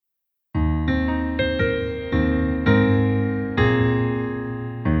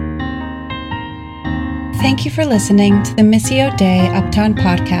Thank you for listening to the Missio Dei Uptown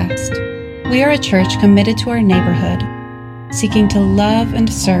podcast. We are a church committed to our neighborhood, seeking to love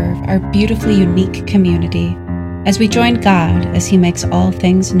and serve our beautifully unique community as we join God as He makes all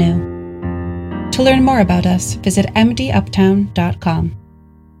things new. To learn more about us, visit mduptown.com.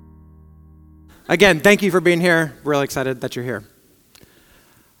 Again, thank you for being here. Really excited that you're here.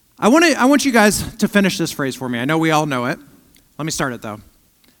 I want you guys to finish this phrase for me. I know we all know it. Let me start it though.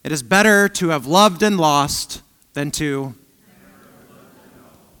 It is better to have loved and lost than to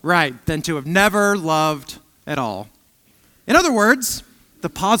have never loved at all. In other words, the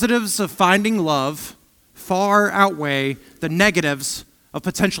positives of finding love far outweigh the negatives of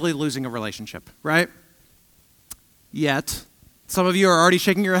potentially losing a relationship, right? Yet, some of you are already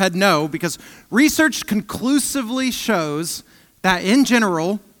shaking your head no, because research conclusively shows that in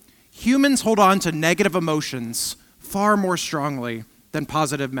general, humans hold on to negative emotions far more strongly than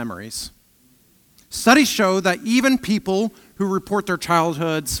positive memories. Studies show that even people who report their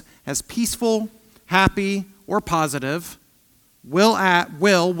childhoods as peaceful, happy, or positive will,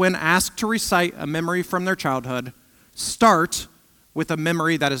 when asked to recite a memory from their childhood, start with a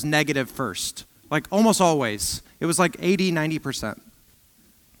memory that is negative first. Like almost always. It was like 80, 90%.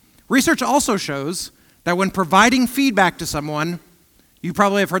 Research also shows that when providing feedback to someone, you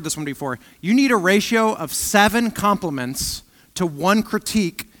probably have heard this one before, you need a ratio of 7 compliments to 1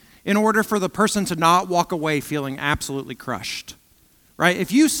 critique in order for the person to not walk away feeling absolutely crushed, right?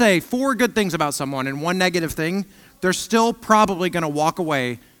 If you say 4 good things about someone and 1 negative thing, they're still probably going to walk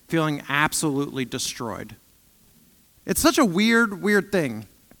away feeling absolutely destroyed. It's such a weird thing.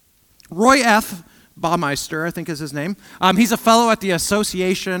 Roy F. Baumeister, I think is his name. He's a fellow at the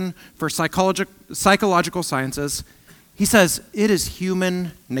Association for Psychological Sciences. He says, it is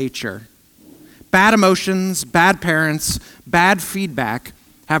human nature. Bad emotions, bad parents, bad feedback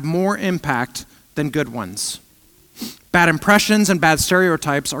have more impact than good ones. Bad impressions and bad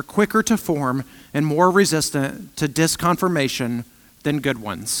stereotypes are quicker to form and more resistant to disconfirmation than good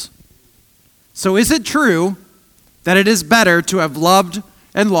ones. So is it true that it is better to have loved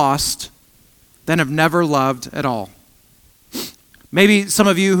and lost than have never loved at all? Maybe some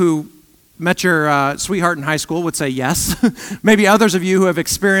of you who met your sweetheart in high school would say yes. Maybe others of you who have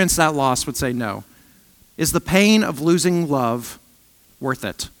experienced that loss would say no. Is the pain of losing love worth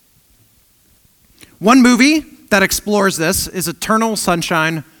it? One movie that explores this is Eternal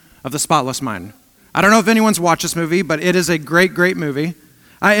Sunshine of the Spotless Mind. I don't know if anyone's watched this movie, but it is a great movie.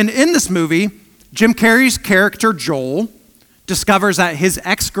 And in this movie, Jim Carrey's character Joel discovers that his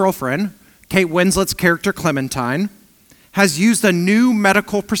ex-girlfriend, Kate Winslet's character Clementine, has used a new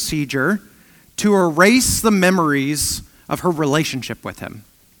medical procedure to erase the memories of her relationship with him.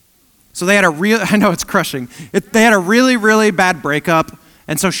 So they had I know it's crushing. They had a really bad breakup,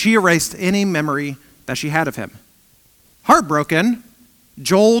 and so she erased any memory that she had of him. Heartbroken,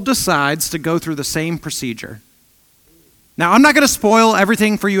 Joel decides to go through the same procedure. Now, I'm not going to spoil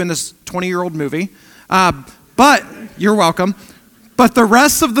everything for you in this 20-year-old movie, but you're welcome. But the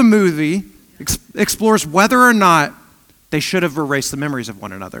rest of the movie explores whether or not they should have erased the memories of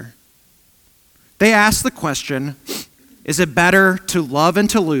one another. They ask the question, is it better to love and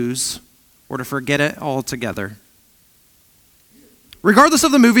to lose or to forget it altogether? Regardless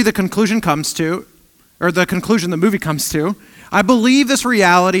of the conclusion the movie comes to, I believe this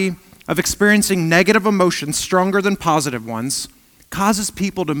reality of experiencing negative emotions stronger than positive ones causes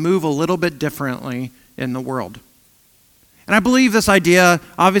people to move a little bit differently in the world. And I believe this idea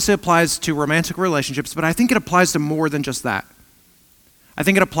obviously applies to romantic relationships, but I think it applies to more than just that. I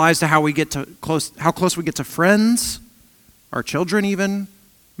think it applies to how close we get to friends, our children even,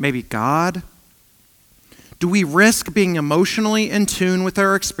 maybe God. Do we risk being emotionally in tune with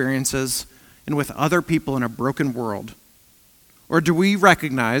our experiences and with other people in a broken world? Or do we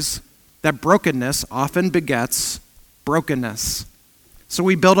recognize that brokenness often begets brokenness? So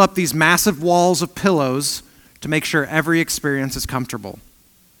we build up these massive walls of pillows to make sure every experience is comfortable,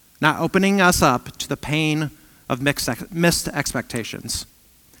 not opening us up to the pain of missed expectations.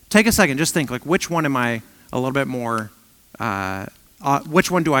 Take a second, just think, like, which one am I a little bit more,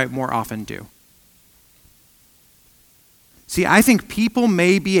 which one do I more often do? See, I think people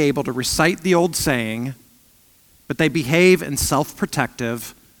may be able to recite the old saying, but they behave in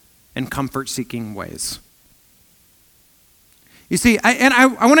self-protective and comfort-seeking ways. You see, I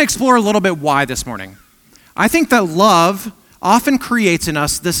want to explore a little bit why this morning. I think that love often creates in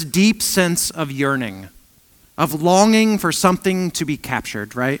us this deep sense of yearning, of longing for something to be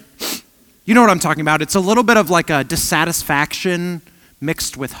captured, right? You know what I'm talking about. It's a little bit of like a dissatisfaction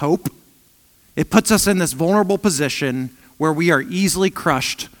mixed with hope. It puts us in this vulnerable position where we are easily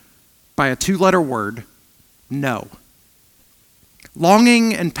crushed by a 2-letter word no.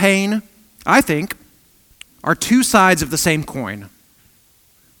 Longing and pain, I think, are two sides of the same coin.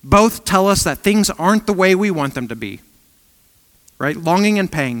 Both tell us that things aren't the way we want them to be. Right? Longing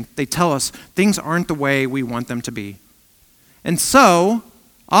and pain, they tell us things aren't the way we want them to be. And so,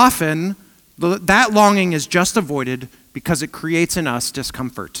 often, that longing is just avoided because it creates in us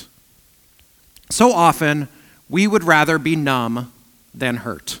discomfort. So often, we would rather be numb than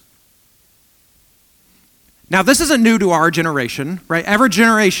hurt. Now, this isn't new to our generation, right? Every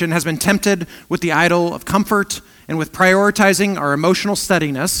generation has been tempted with the idol of comfort and with prioritizing our emotional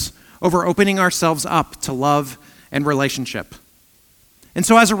steadiness over opening ourselves up to love and relationship. And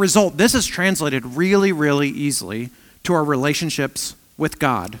so as a result, this is translated really, really easily to our relationships with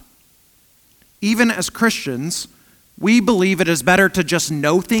God. Even as Christians, we believe it is better to just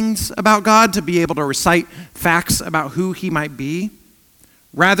know things about God, to be able to recite facts about who he might be,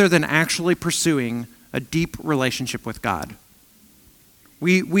 rather than actually pursuing a deep relationship with God.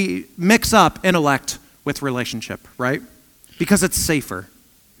 We mix up intellect with relationship, right? Because it's safer.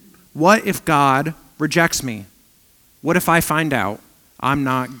 What if God rejects me? What if I find out I'm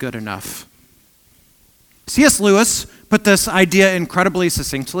not good enough? C.S. Lewis put this idea incredibly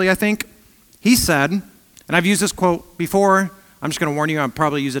succinctly, I think. He said, and I've used this quote before, I'm just going to warn you, I'll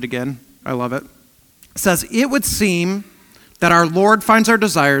probably use it again. I love it. It says, "It would seem that our Lord finds our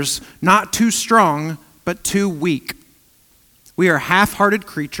desires not too strong, but too weak. We are half-hearted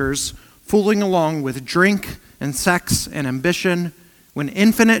creatures, fooling along with drink and sex and ambition when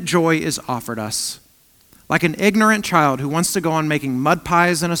infinite joy is offered us. Like an ignorant child who wants to go on making mud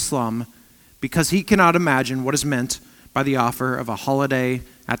pies in a slum because he cannot imagine what is meant by the offer of a holiday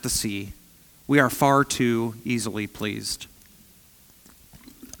at the sea. We are far too easily pleased."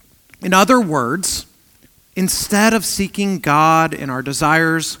 In other words, instead of seeking God in our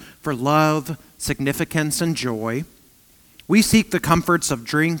desires for love, significance, and joy, we seek the comforts of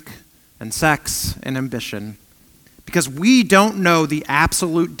drink and sex and ambition because we don't know the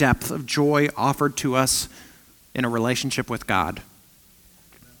absolute depth of joy offered to us in a relationship with God.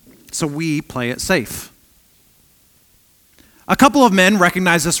 So we play it safe. A couple of men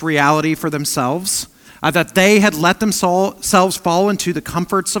recognized this reality for themselves, that they had let themselves fall into the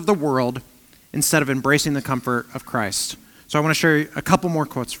comforts of the world instead of embracing the comfort of Christ. So I want to share a couple more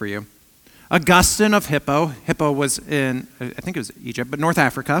quotes for you. Augustine of Hippo was in, I think it was Egypt, but North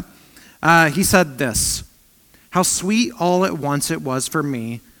Africa. He said this, "How sweet all at once it was for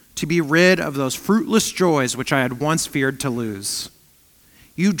me to be rid of those fruitless joys which I had once feared to lose.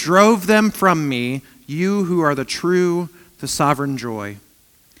 You drove them from me, you who are the true, the sovereign joy.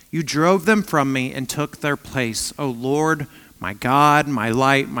 You drove them from me and took their place, O Lord, my God, my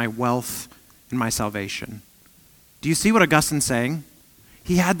light, my wealth, and my salvation." Do you see what Augustine's saying?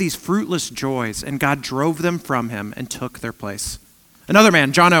 He had these fruitless joys, and God drove them from him and took their place. Another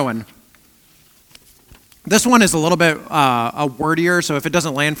man, John Owen. This one is a little bit wordier, so if it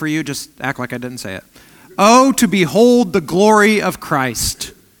doesn't land for you, just act like I didn't say it. "Oh, to behold the glory of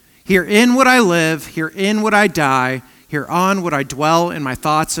Christ. Herein would I live, herein would I die, hereon would I dwell in my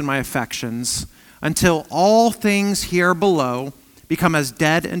thoughts and my affections, until all things here below become as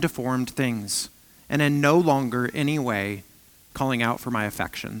dead and deformed things, and in no longer any way calling out for my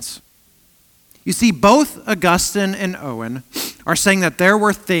affections." You see, both Augustine and Owen are saying that there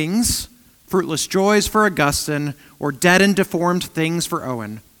were things, fruitless joys for Augustine, or dead and deformed things for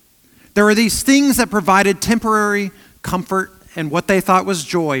Owen. There were these things that provided temporary comfort and what they thought was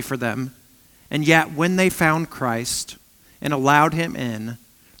joy for them, and yet when they found Christ and allowed him in,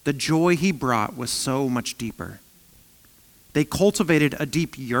 the joy he brought was so much deeper. They cultivated a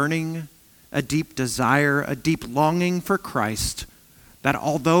deep yearning, a deep desire, a deep longing for Christ that,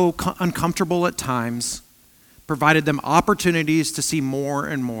 although uncomfortable at times, provided them opportunities to see more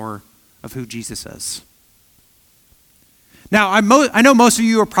and more of who Jesus is. Now, I know most of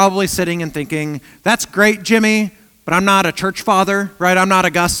you are probably sitting and thinking, "That's great, Jimmy, but I'm not a church father, right? I'm not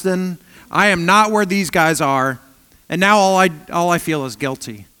Augustine. I am not where these guys are, and now all I feel is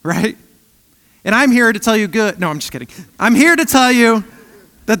guilty," right? And I'm here to tell you no, I'm just kidding. I'm here to tell you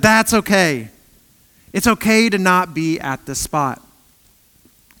that that's okay. It's okay to not be at this spot.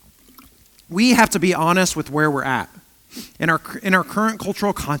 We have to be honest with where we're at. In our current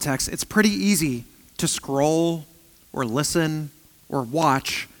cultural context, it's pretty easy to scroll or listen or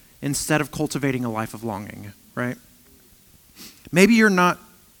watch instead of cultivating a life of longing, right? Maybe you're not,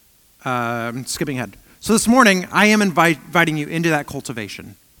 skipping ahead. So this morning, I am inviting you into that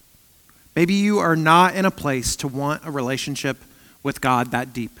cultivation. Maybe you are not in a place to want a relationship with God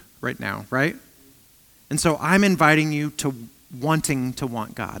that deep right now, right? And so I'm inviting you to wanting to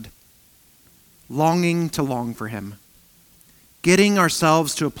want God. longing to long for him. Getting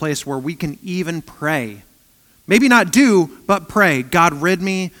ourselves to a place where we can even pray. Maybe not do, but pray, God, rid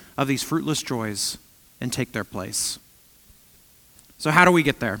me of these fruitless joys and take their place. So how do we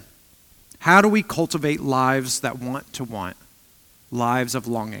get there? How do we cultivate lives that want to want? Lives of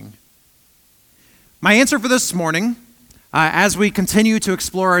longing. My answer for this morning, as we continue to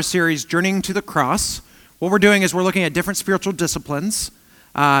explore our series, Journeying to the Cross, what we're doing is we're looking at different spiritual disciplines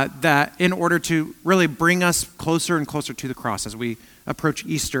that in order to really bring us closer and closer to the cross as we approach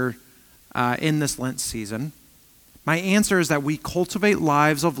Easter in this Lent season. My answer is that we cultivate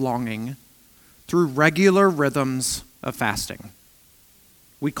lives of longing through regular rhythms of fasting.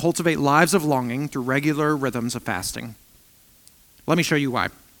 We cultivate lives of longing through regular rhythms of fasting. Let me show you why.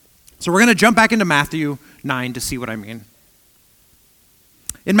 So we're going to jump back into Matthew 9 to see what I mean.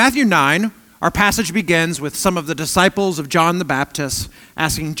 In Matthew 9, our passage begins with some of the disciples of John the Baptist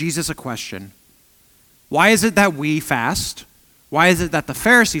asking Jesus a question. Why is it that we fast? Why is it that the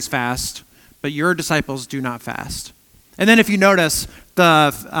Pharisees fast, but your disciples do not fast? And then if you notice,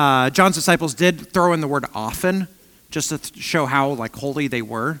 John's disciples did throw in the word often, just to show how holy they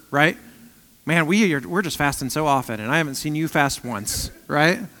were, right? Man, we're just fasting so often, and I haven't seen you fast once,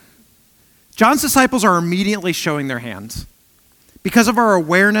 right? John's disciples are immediately showing their hands. Because of our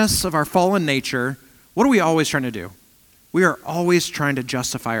awareness of our fallen nature, what are we always trying to do? We are always trying to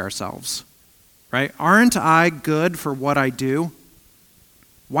justify ourselves, right? Aren't I good for what I do?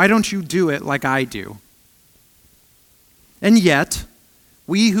 Why don't you do it like I do? And yet,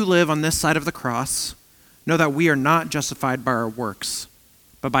 we who live on this side of the cross know that we are not justified by our works,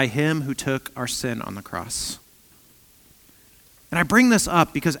 but by him who took our sin on the cross. And I bring this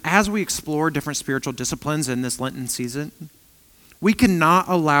up because as we explore different spiritual disciplines in this Lenten season, we cannot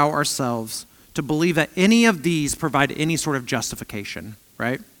allow ourselves to believe that any of these provide any sort of justification,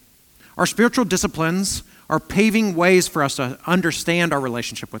 right? Our spiritual disciplines are paving ways for us to understand our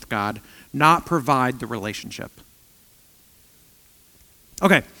relationship with God, not provide the relationship.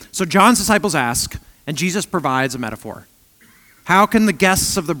 Okay, so John's disciples ask, and Jesus provides a metaphor. How can the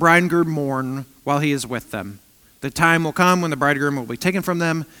guests of the bridegroom mourn while he is with them? The time will come when the bridegroom will be taken from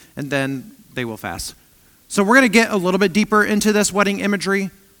them, and then they will fast. So we're going to get a little bit deeper into this wedding imagery,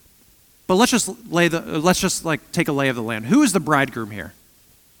 but let's just take a lay of the land. Who is the bridegroom here?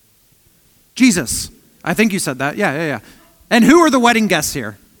 Jesus. I think you said that. Yeah. And who are the wedding guests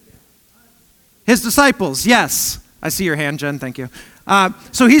here? His disciples. Yes. I see your hand, Jen. Thank you.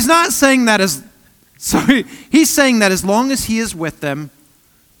 So he's not saying that he's saying that as long as he is with them,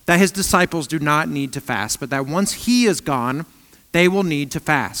 that his disciples do not need to fast, but that once he is gone, they will need to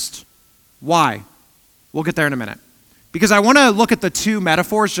fast. Why? We'll get there in a minute. Because I want to look at the two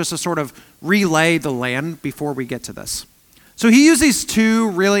metaphors just to sort of relay the land before we get to this. So he uses these two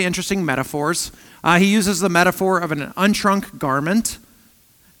really interesting metaphors. He uses the metaphor of an unshrunk garment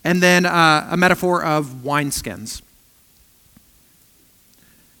and then a metaphor of wineskins.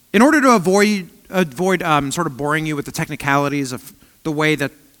 In order to avoid sort of boring you with the technicalities of the way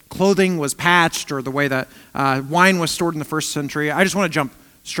that clothing was patched or the way that wine was stored in the first century, I just want to jump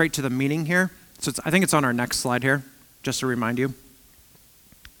straight to the meaning here. So I think it's on our next slide here, just to remind you.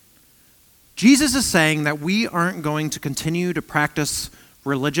 Jesus is saying that we aren't going to continue to practice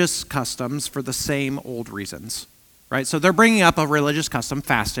religious customs for the same old reasons, right? So they're bringing up a religious custom,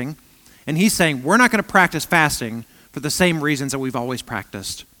 fasting, and he's saying we're not going to practice fasting for the same reasons that we've always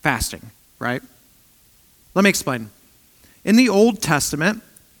practiced fasting, right? Let me explain. In the Old Testament,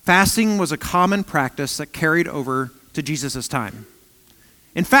 fasting was a common practice that carried over to Jesus' time.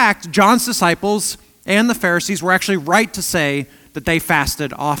 In fact, John's disciples and the Pharisees were actually right to say that they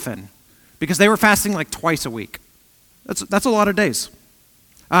fasted often because they were fasting twice a week. That's a lot of days.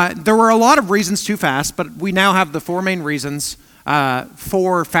 There were a lot of reasons to fast, but we now have the four main reasons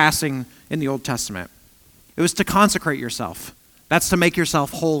for fasting in the Old Testament. It was to consecrate yourself. That's to make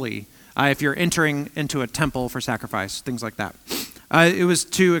yourself holy if you're entering into a temple for sacrifice, things like that. It was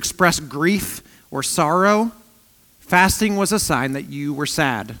to express grief or sorrow. Fasting was a sign that you were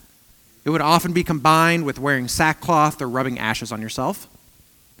sad. It would often be combined with wearing sackcloth or rubbing ashes on yourself.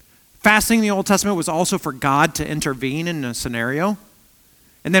 Fasting in the Old Testament was also for God to intervene in a scenario.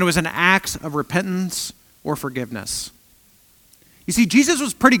 And then it was an act of repentance or forgiveness. You see, Jesus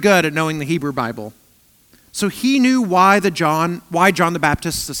was pretty good at knowing the Hebrew Bible. So he knew why John the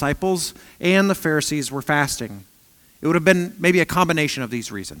Baptist's disciples and the Pharisees were fasting. It would have been maybe a combination of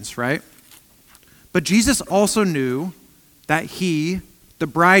these reasons, right? But Jesus also knew that he, the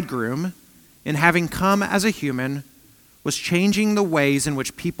bridegroom, in having come as a human, was changing the ways in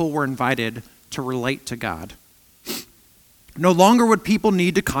which people were invited to relate to God. No longer would people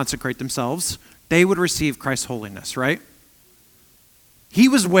need to consecrate themselves. they would receive Christ's holiness, right? He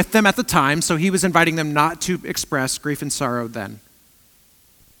was with them at the time, so he was inviting them not to express grief and sorrow then.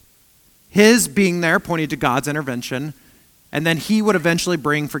 His being there pointed to God's intervention, and then he would eventually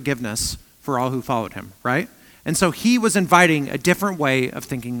bring forgiveness for all who followed him, right? And so he was inviting a different way of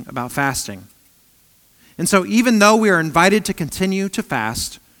thinking about fasting. And so even though we are invited to continue to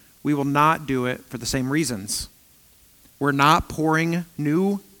fast, we will not do it for the same reasons. We're not pouring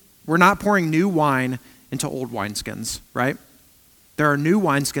new wine into old wineskins, right? There are new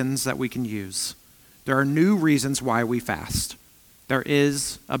wineskins that we can use. There are new reasons why we fast. There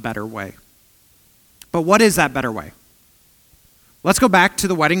is a better way. But what is that better way? Let's go back to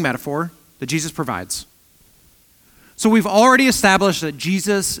the wedding metaphor that Jesus provides. So we've already established that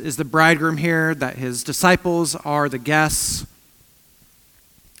Jesus is the bridegroom here, that his disciples are the guests.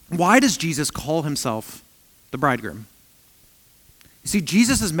 Why does Jesus call himself the bridegroom? You see,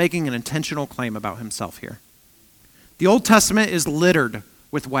 Jesus is making an intentional claim about himself here. The Old Testament is littered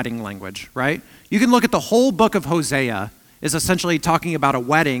with wedding language, right? You can look at the whole book of Hosea is essentially talking about a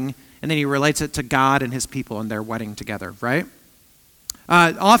wedding, and then he relates it to God and his people and their wedding together, right?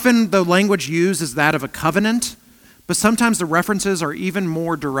 Often the language used is that of a covenant, but sometimes the references are even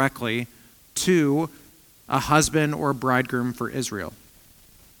more directly to a husband or a bridegroom for Israel.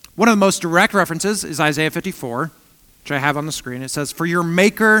 One of the most direct references is Isaiah 54, which I have on the screen. It says, "For your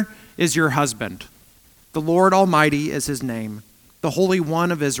maker is your husband. The Lord Almighty is his name. The Holy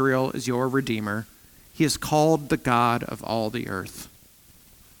One of Israel is your Redeemer. He is called the God of all the earth."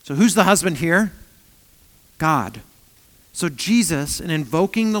 So who's the husband here? God. So Jesus, in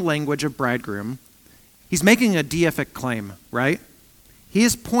invoking the language of bridegroom, he's making a deific claim, right? He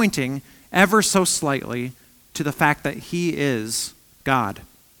is pointing ever so slightly to the fact that he is God.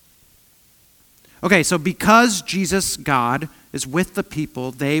 Okay, so because Jesus, God, is with the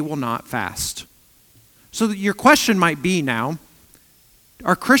people, they will not fast. So your question might be now,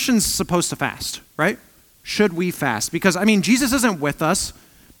 are Christians supposed to fast, right? Should we fast? Because, Jesus isn't with us,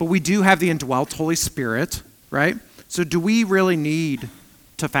 but we do have the indwelt Holy Spirit, right? So do we really need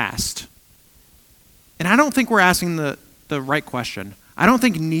to fast? And I don't think we're asking the right question. I don't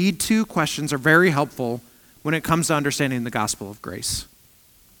think need to questions are very helpful when it comes to understanding the gospel of grace.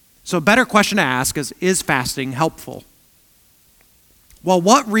 So a better question to ask is fasting helpful? Well,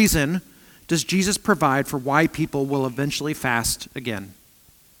 what reason does Jesus provide for why people will eventually fast again?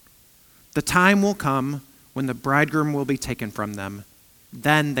 The time will come when the bridegroom will be taken from them.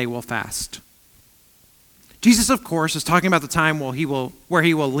 Then they will fast. Jesus, of course, is talking about the time where he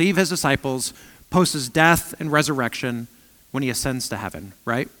will leave his disciples post his death and resurrection when he ascends to heaven,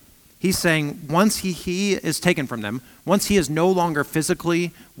 right? He's saying once he is taken from them, once he is no longer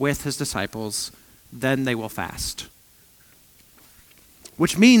physically with his disciples, then they will fast.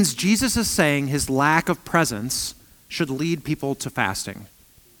 Which means Jesus is saying his lack of presence should lead people to fasting.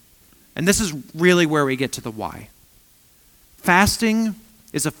 And this is really where we get to the why. Fasting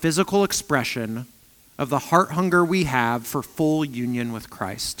is a physical expression of the heart hunger we have for full union with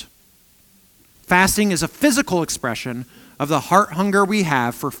Christ. Fasting is a physical expression of the heart hunger we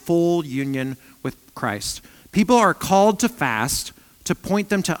have for full union with Christ. People are called to fast to point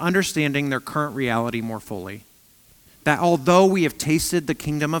them to understanding their current reality more fully. That although we have tasted the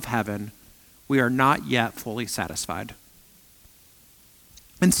kingdom of heaven, we are not yet fully satisfied.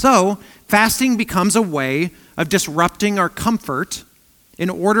 And so, fasting becomes a way of disrupting our comfort in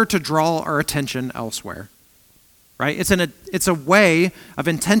order to draw our attention elsewhere. Right? It's a way of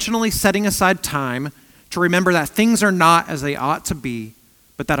intentionally setting aside time to remember that things are not as they ought to be,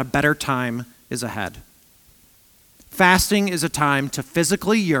 but that a better time is ahead. Fasting is a time to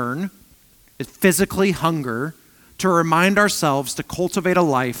physically yearn, physically hunger, to remind ourselves to cultivate a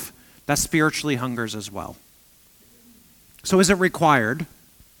life that spiritually hungers as well. So is it required?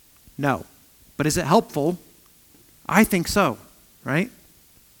 No. But is it helpful? I think so, right?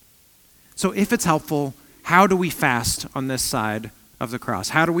 So if it's helpful, how do we fast on this side of the cross?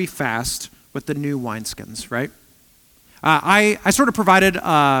 How do we fast with the new wineskins, right? I sort of provided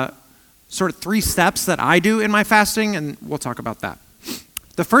sort of 3 steps that I do in my fasting, and we'll talk about that.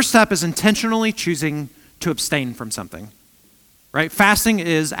 The first step is intentionally choosing to abstain from something, right? Fasting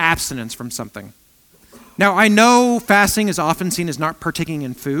is abstinence from something. Now, I know fasting is often seen as not partaking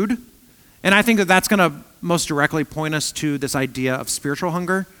in food, and I think that that's going to most directly point us to this idea of spiritual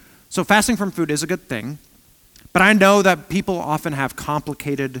hunger. So fasting from food is a good thing, but I know that people often have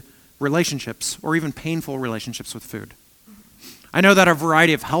complicated relationships or even painful relationships with food. I know that a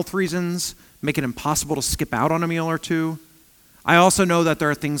variety of health reasons make it impossible to skip out on a meal or two. I also know that there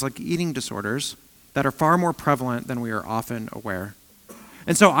are things like eating disorders that are far more prevalent than we are often aware.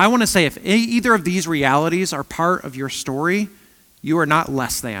 And so I want to say if either of these realities are part of your story, you are not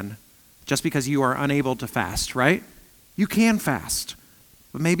less than just because you are unable to fast, right? You can fast,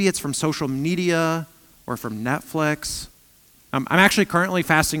 but maybe it's from social media or from Netflix. I'm actually currently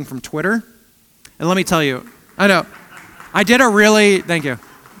fasting from Twitter. And let me tell you, I know, I did a really, thank you.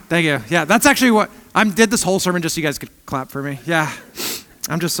 Yeah, that's actually what, I did this whole sermon just so you guys could clap for me. Yeah,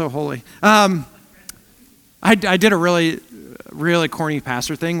 I'm just so holy. I did a really corny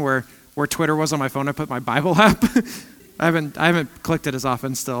pastor thing where Twitter was on my phone. I put my Bible app. I haven't clicked it as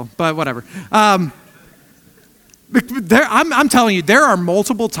often still, but whatever. I'm telling you, there are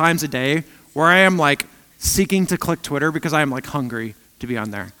multiple times a day where I am like seeking to click Twitter because I am like hungry to be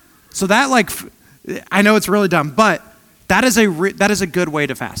on there. So that I know it's really dumb, but that is a good way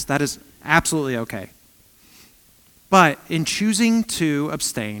to fast. That is absolutely okay. But in choosing to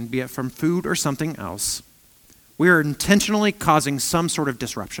abstain, be it from food or something else, we are intentionally causing some sort of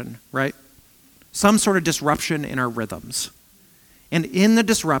disruption, right? Some sort of disruption in our rhythms. And in the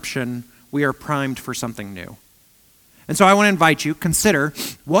disruption, we are primed for something new. And so I want to invite you, consider,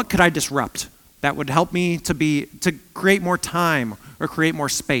 what could I disrupt that would help me to create more time or create more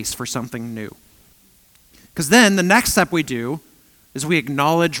space for something new? Because then the next step we do is we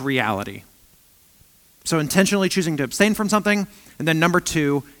acknowledge reality. So intentionally choosing to abstain from something, and then number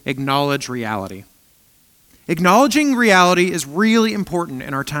 2, acknowledge reality. Acknowledging reality is really important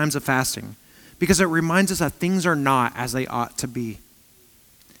in our times of fasting because it reminds us that things are not as they ought to be.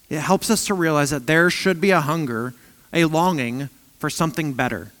 It helps us to realize that there should be a hunger, a longing for something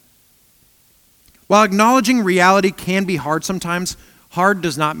better. While acknowledging reality can be hard sometimes, hard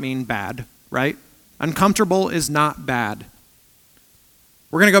does not mean bad, right? Uncomfortable is not bad.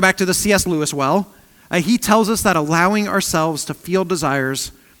 We're going to go back to the C.S. Lewis well. He tells us that allowing ourselves to feel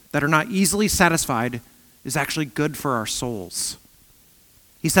desires that are not easily satisfied is actually good for our souls.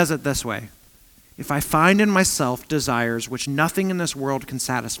 He says it this way: if I find in myself desires which nothing in this world can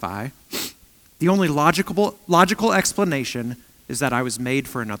satisfy, the only logical explanation is that I was made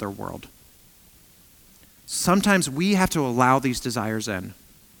for another world. Sometimes we have to allow these desires in.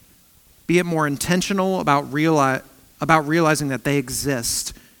 Be it more intentional about realizing that they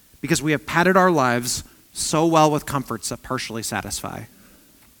exist because we have padded our lives so well with comforts that partially satisfy.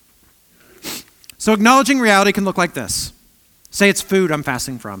 So acknowledging reality can look like this. Say it's food I'm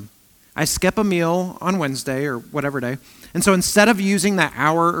fasting from. I skip a meal on Wednesday or whatever day, and so instead of using that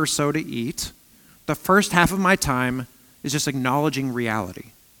hour or so to eat, the first half of my time is just acknowledging reality.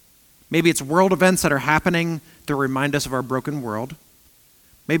 Maybe it's world events that are happening to remind us of our broken world.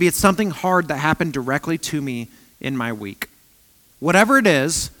 Maybe it's something hard that happened directly to me in my week. Whatever it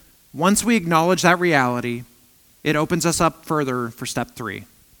is, once we acknowledge that reality, it opens us up further for step 3,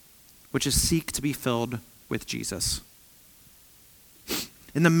 which is seek to be filled with Jesus.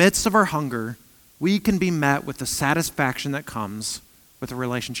 In the midst of our hunger, we can be met with the satisfaction that comes with a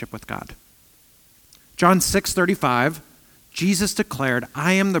relationship with God. John 6:35, Jesus declared,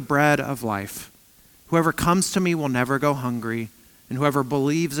 I am the bread of life. Whoever comes to me will never go hungry, and whoever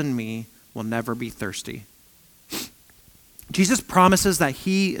believes in me will never be thirsty. Jesus promises that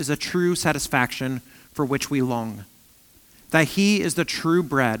he is a true satisfaction for which we long, that he is the true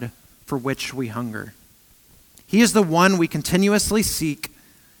bread for which we hunger. He is the one we continuously seek,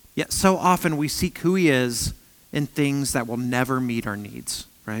 yet so often we seek who he is in things that will never meet our needs,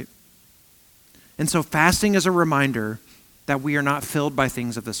 right? And so fasting is a reminder that we are not filled by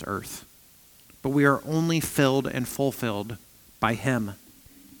things of this earth, but we are only filled and fulfilled by him.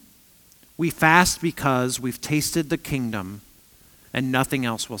 We fast because we've tasted the kingdom and nothing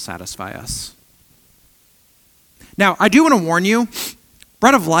else will satisfy us. Now, I do want to warn you,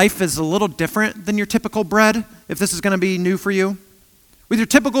 bread of life is a little different than your typical bread, if this is going to be new for you. With your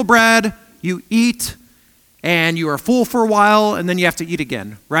typical bread, you eat and you are full for a while and then you have to eat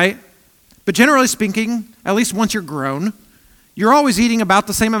again, right? But generally speaking, at least once you're grown, you're always eating about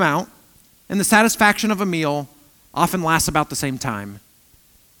the same amount, and the satisfaction of a meal often lasts about the same time.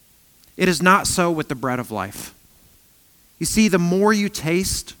 It is not so with the bread of life. You see, the more you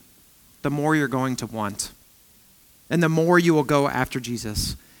taste, the more you're going to want, and the more you will go after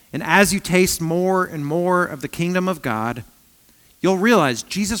Jesus. And as you taste more and more of the kingdom of God, you'll realize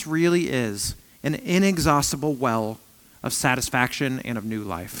Jesus really is an inexhaustible well of satisfaction and of new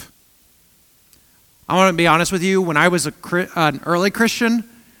life. I want to be honest with you, when I was an early Christian,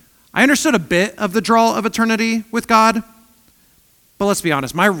 I understood a bit of the draw of eternity with God, but let's be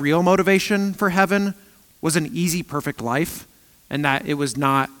honest, my real motivation for heaven was an easy, perfect life, and that it was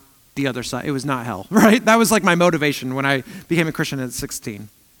not the other side, it was not hell, right? That was like my motivation when I became a Christian at 16.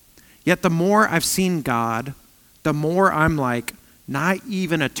 Yet the more I've seen God, the more I'm like, not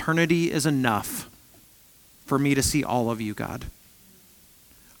even eternity is enough for me to see all of you, God.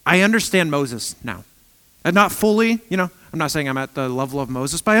 I understand Moses now. And not fully, I'm not saying I'm at the level of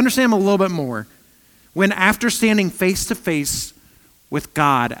Moses, but I understand him a little bit more. When after standing face to face with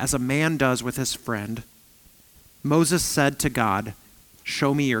God as a man does with his friend, Moses said to God,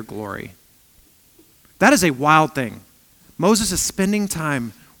 "Show me your glory." That is a wild thing. Moses is spending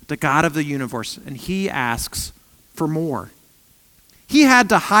time with the God of the universe, and he asks for more. He had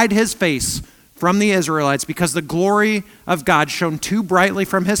to hide his face from the Israelites because the glory of God shone too brightly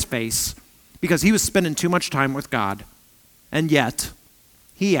from his face because he was spending too much time with God. And yet,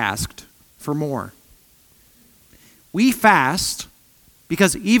 he asked for more. We fast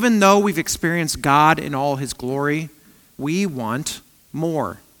because even though we've experienced God in all his glory, we want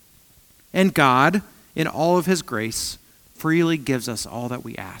more. And God, in all of his grace, freely gives us all that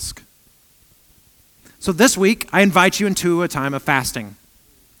we ask. So this week, I invite you into a time of fasting.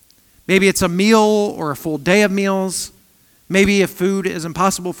 Maybe it's a meal or a full day of meals. Maybe if food is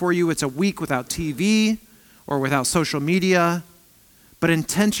impossible for you, it's a week without TV or without social media. But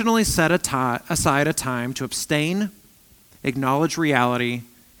intentionally set aside a time to abstain, acknowledge reality,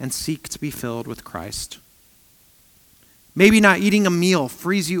 and seek to be filled with Christ. Maybe not eating a meal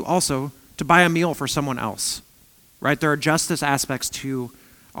frees you also to buy a meal for someone else, right? There are justice aspects to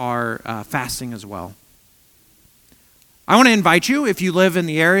our fasting as well. I want to invite you, if you live in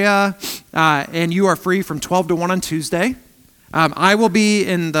the area and you are free from 12 to 1 on Tuesday, I will be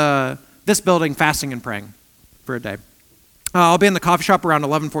in this building fasting and praying for a day. I'll be in the coffee shop around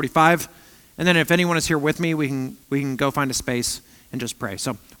 11:45, and then if anyone is here with me, we can go find a space and just pray.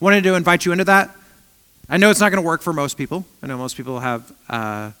 So wanted to invite you into that. I know it's not going to work for most people. I know most people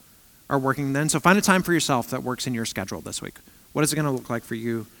are working then, so find a time for yourself that works in your schedule this week. What is it going to look like for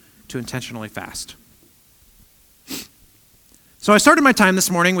you to intentionally fast? So I started my time this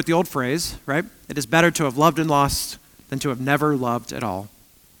morning with the old phrase, right? It is better to have loved and lost than to have never loved at all.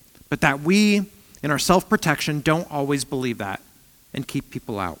 But that we, in our self-protection, don't always believe that and keep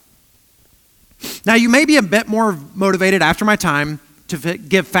people out. Now, you may be a bit more motivated after my time to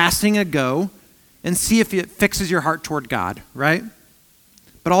give fasting a go and see if it fixes your heart toward God, right?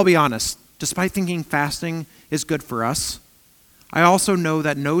 But I'll be honest, despite thinking fasting is good for us, I also know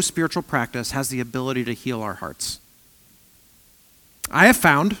that no spiritual practice has the ability to heal our hearts. I have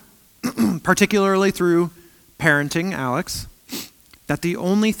found, particularly through parenting Alex, that the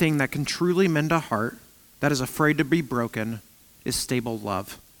only thing that can truly mend a heart that is afraid to be broken is stable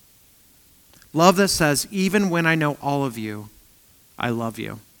love. Love that says, even when I know all of you, I love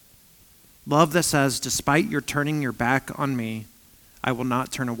you. Love that says, despite your turning your back on me, I will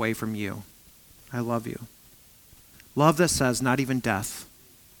not turn away from you. I love you. Love that says, not even death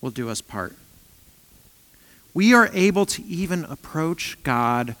will do us part. We are able to even approach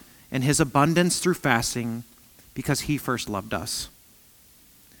God and his abundance through fasting because he first loved us.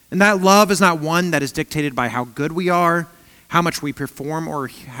 And that love is not one that is dictated by how good we are, how much we perform, or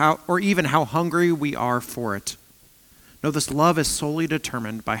even how hungry we are for it. No, this love is solely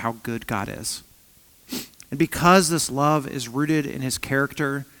determined by how good God is. And because this love is rooted in his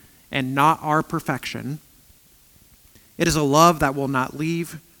character and not our perfection, it is a love that will not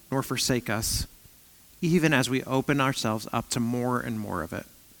leave nor forsake us, even as we open ourselves up to more and more of it.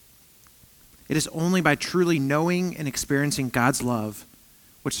 It is only by truly knowing and experiencing God's love,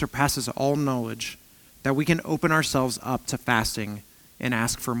 which surpasses all knowledge, that we can open ourselves up to fasting and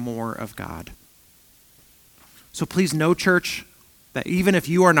ask for more of God. So please know, church, that even if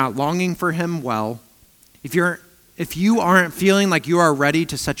you are not longing for him well, if you aren't feeling like you are ready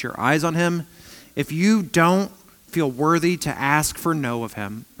to set your eyes on him, if you don't feel worthy to ask for more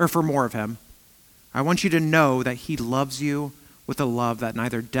of him, I want you to know that he loves you with a love that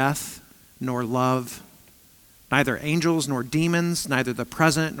neither death nor love, neither angels nor demons, neither the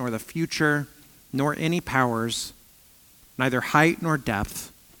present nor the future, nor any powers, neither height nor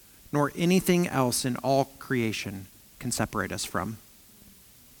depth, nor anything else in all creation can separate us from.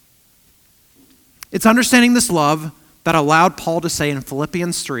 It's understanding this love that allowed Paul to say in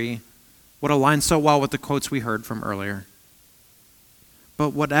Philippians 3 what aligns so well with the quotes we heard from earlier.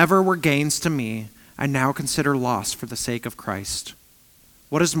 But whatever were gains to me, I now consider loss for the sake of Christ.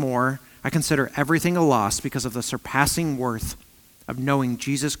 What is more, I consider everything a loss because of the surpassing worth of knowing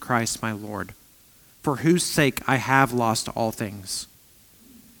Jesus Christ my Lord, for whose sake I have lost all things.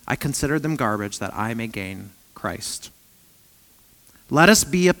 I consider them garbage that I may gain Christ. Let us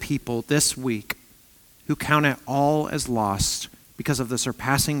be a people this week who count it all as lost because of the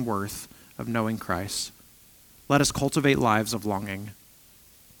surpassing worth of knowing Christ. Let us cultivate lives of longing.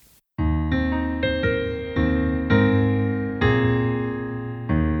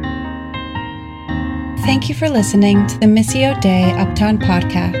 Thank you for listening to the Missio Dei Uptown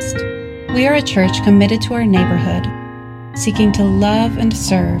podcast. We are a church committed to our neighborhood, seeking to love and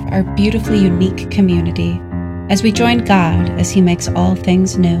serve our beautifully unique community as we join God as He makes all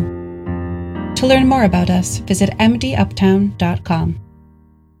things new. To learn more about us, visit mduptown.com.